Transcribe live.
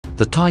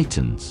The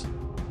Titans.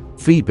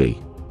 Phoebe.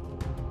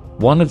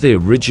 One of the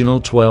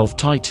original 12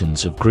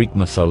 Titans of Greek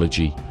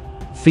mythology,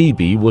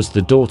 Phoebe was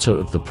the daughter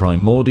of the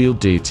primordial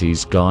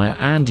deities Gaia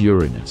and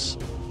Uranus.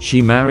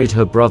 She married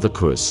her brother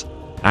Chorus,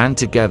 and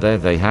together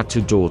they had two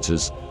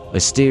daughters,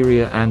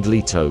 Asteria and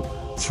Leto.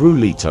 Through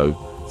Leto,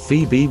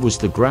 Phoebe was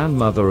the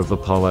grandmother of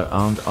Apollo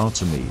and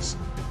Artemis,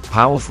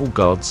 powerful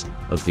gods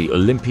of the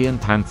Olympian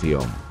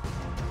pantheon.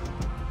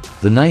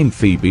 The name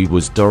Phoebe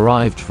was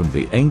derived from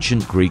the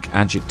ancient Greek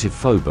adjective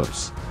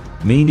phobos,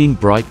 meaning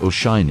bright or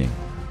shining.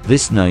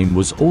 This name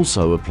was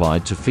also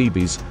applied to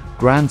Phoebe's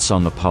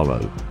grandson Apollo,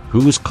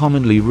 who was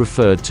commonly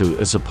referred to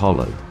as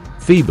Apollo.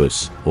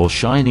 Phoebus, or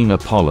shining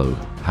Apollo,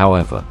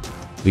 however,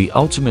 the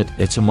ultimate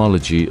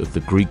etymology of the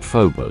Greek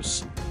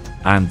phobos,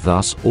 and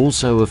thus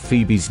also of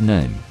Phoebe's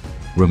name,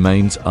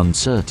 remains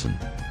uncertain.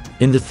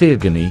 In the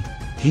Theogony,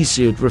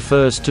 Hesiod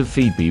refers to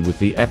Phoebe with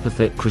the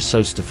epithet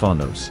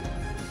Chrysostephanos,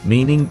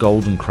 meaning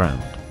golden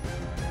crowned.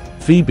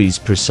 Phoebe's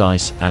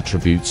precise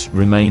attributes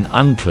remain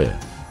unclear,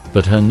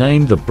 but her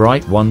name, the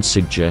Bright One,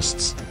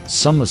 suggests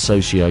some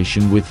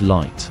association with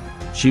light.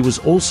 She was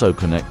also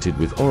connected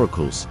with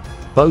oracles,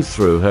 both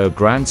through her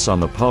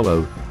grandson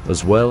Apollo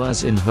as well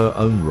as in her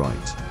own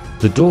right.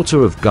 The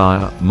daughter of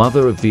Gaia,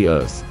 mother of the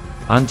earth,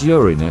 and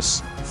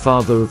Uranus,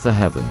 father of the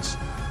heavens,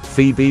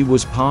 Phoebe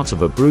was part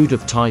of a brood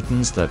of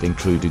titans that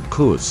included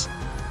Chorus,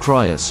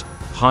 Crius,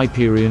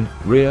 Hyperion,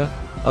 Rhea,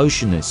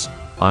 Oceanus,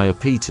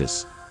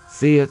 Iapetus,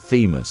 Thea,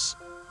 Themis,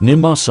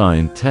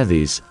 Mnemosyne,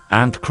 Tethys,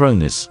 and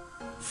Cronus.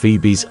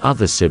 Phoebe's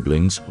other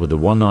siblings were the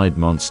one-eyed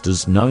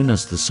monsters known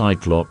as the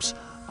Cyclops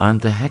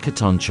and the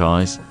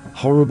Hecatonchires,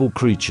 horrible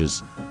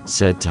creatures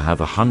said to have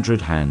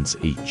 100 hands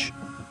each.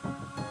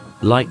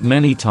 Like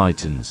many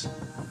titans,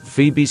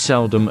 Phoebe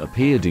seldom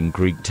appeared in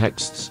Greek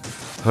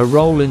texts. Her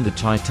role in the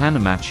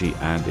Titanomachy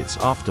and its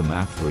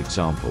aftermath, for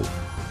example,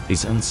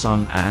 is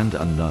unsung and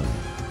unknown.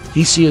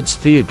 Hesiod's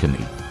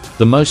Theogony,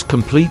 the most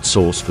complete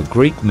source for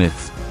Greek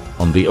myth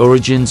on the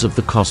origins of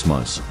the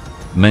cosmos,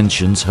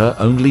 mentions her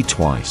only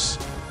twice.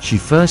 She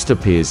first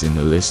appears in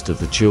the list of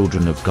the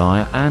children of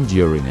Gaia and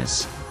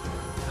Uranus.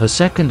 Her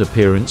second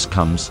appearance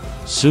comes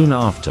soon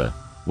after,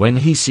 when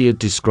Hesiod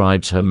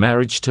describes her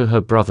marriage to her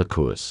brother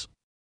Chorus,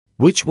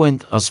 which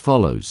went as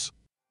follows.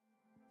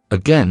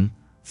 Again,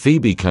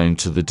 Phoebe came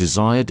to the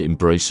desired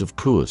embrace of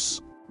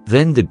Chorus.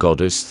 Then the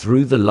goddess,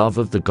 through the love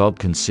of the god,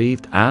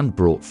 conceived and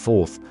brought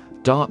forth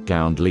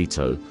dark-gowned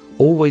Leto,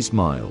 always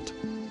mild,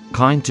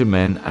 kind to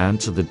men and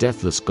to the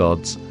deathless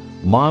gods,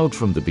 mild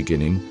from the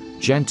beginning,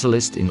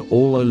 gentlest in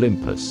all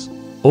Olympus.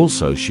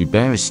 Also she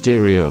bare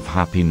Asteria of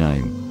happy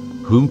name,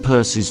 whom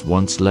Perseus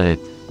once led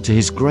to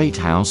his great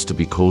house to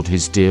be called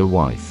his dear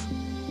wife.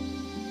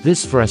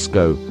 This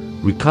fresco,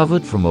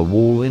 recovered from a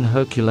wall in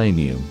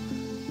Herculaneum,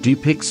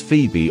 depicts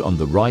Phoebe on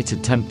the right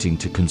attempting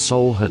to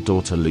console her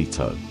daughter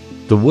Leto.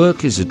 The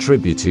work is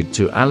attributed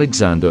to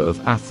Alexander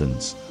of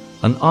Athens,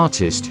 an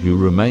artist who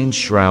remains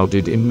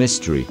shrouded in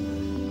mystery,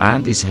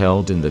 and is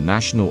held in the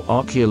National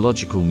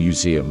Archaeological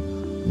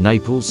Museum,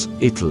 Naples,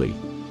 Italy.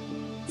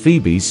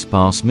 Phoebe's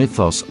sparse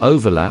mythos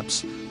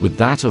overlaps with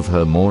that of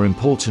her more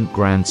important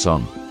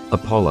grandson,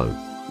 Apollo.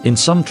 In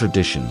some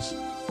traditions,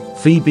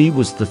 Phoebe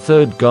was the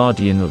third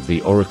guardian of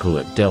the oracle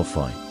at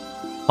Delphi,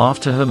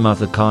 after her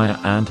mother Gaia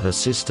and her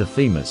sister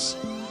Themis,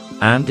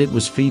 and it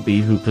was Phoebe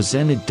who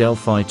presented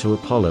Delphi to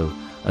Apollo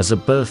as a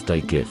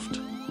birthday gift.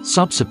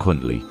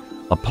 Subsequently,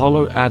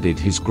 Apollo added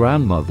his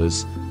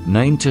grandmother's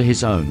name to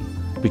his own,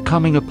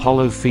 becoming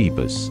Apollo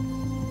Phoebus.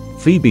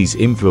 Phoebe's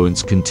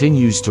influence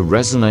continues to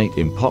resonate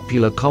in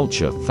popular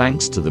culture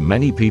thanks to the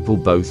many people,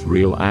 both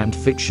real and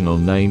fictional,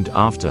 named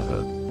after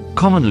her.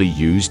 Commonly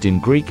used in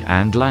Greek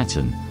and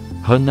Latin,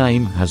 her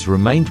name has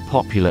remained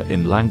popular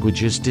in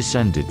languages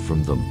descended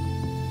from them.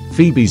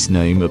 Phoebe's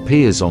name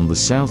appears on the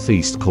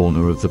southeast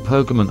corner of the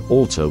Pergamon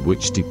altar,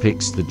 which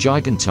depicts the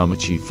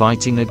Gigantomachy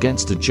fighting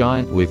against a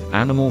giant with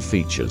animal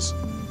features,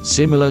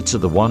 similar to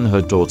the one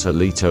her daughter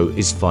Leto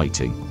is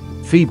fighting.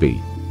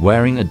 Phoebe,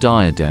 wearing a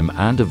diadem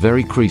and a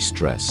very creased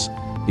dress,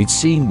 is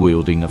seen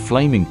wielding a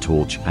flaming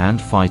torch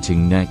and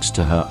fighting next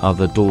to her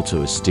other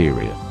daughter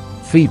Asteria.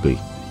 Phoebe,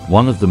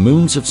 one of the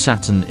moons of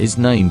Saturn, is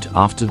named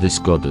after this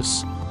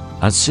goddess,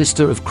 as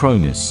sister of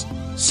Cronus,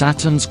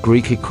 Saturn's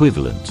Greek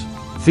equivalent.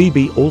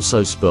 Phoebe,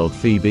 also spelled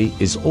Phoebe,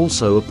 is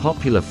also a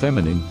popular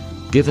feminine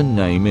given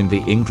name in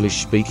the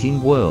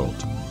English-speaking world.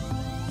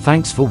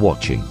 Thanks for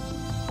watching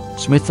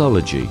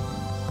Smithology.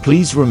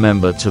 Please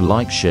remember to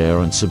like, share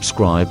and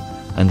subscribe,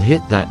 and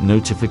hit that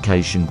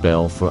notification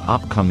bell for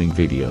upcoming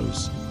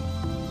videos.